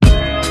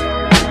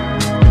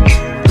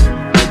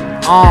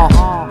I'm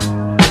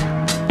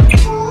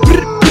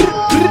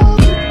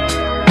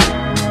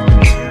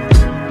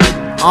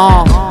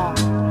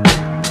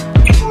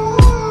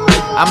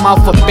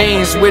out for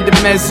bands with the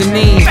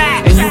mezzanine,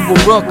 and you will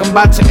rook, I'm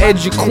about to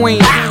edge your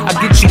queen. I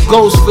get you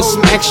ghosts for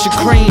some extra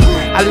cream.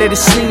 I let it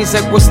sneeze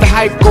like what's the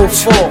hype go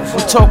for?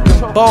 I'm talking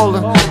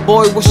ballin',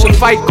 boy, what's your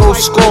fight go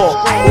score?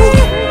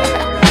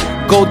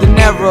 Golden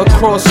era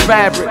across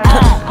fabric.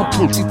 I'm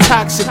pretty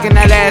toxic and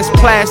that ass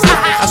plastic.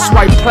 I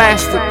swipe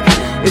plastic,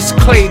 it's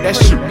clay, that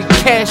should be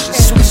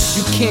cashes.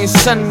 You can't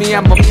sun me,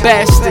 I'm a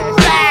bastard.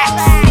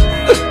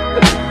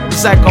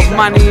 It's like a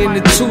money in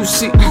the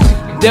two-seat.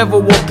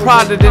 Devil wore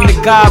Prada, then the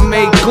God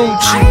made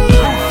Gucci.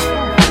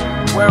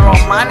 We're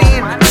on money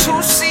in the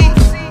two-seat.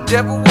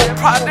 Devil wore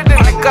Prada,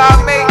 then the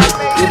God made.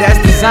 Yeah, that's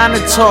designer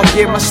talk,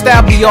 yeah, my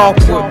style be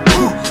awkward.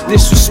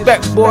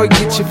 Disrespect, boy,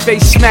 get your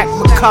face smacked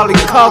with Collie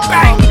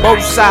Culkin.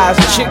 Both sides,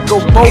 chick go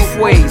both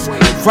ways.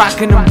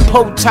 Rockin' them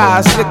bow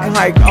ties, looking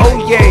like, oh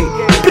yeah.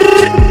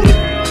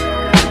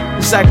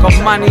 It's like a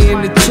money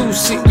in the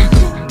two-seat.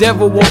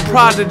 Devil wore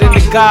Prada, then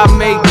the God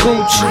made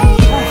Gucci.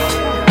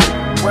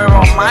 We're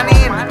on money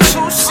in the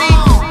two-seat.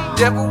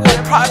 Devil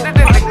wore Prada,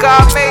 then the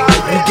God made.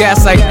 You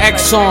gas like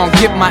Exxon,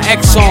 get my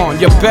X on.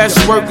 Your best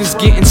work is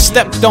getting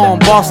stepped on,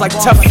 boss like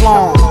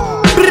Teflon.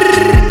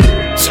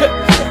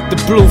 The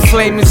blue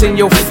flame is in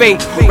your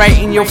fate, right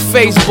in your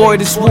face, boy.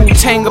 This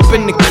Wu-Tang up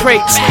in the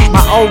crates.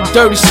 My old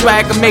dirty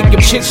swagger make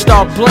your chick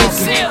start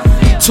blinking.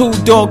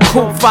 2-door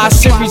coupe, 5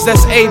 series,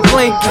 that's Abe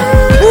Lincoln.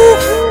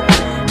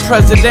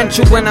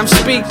 Presidential when I'm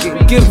speaking,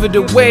 give it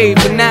a wave,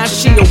 and now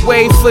she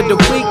away for the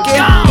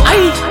weekend.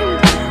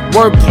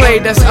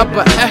 Wordplay, that's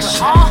upper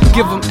echelon.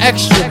 Give them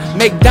extra,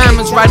 make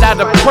diamonds right out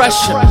of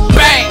pressure.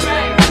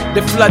 Bang!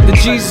 They flood the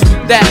Jesus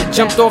with that.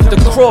 Jumped off the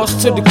cross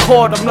to the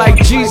court, I'm like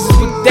Jesus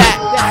with that.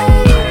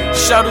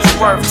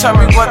 Shuttlesworth, tell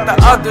me what the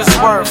other's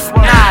worth.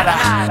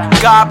 Nada.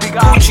 God be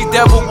Gucci,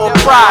 devil will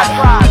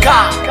Prada.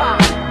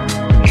 God.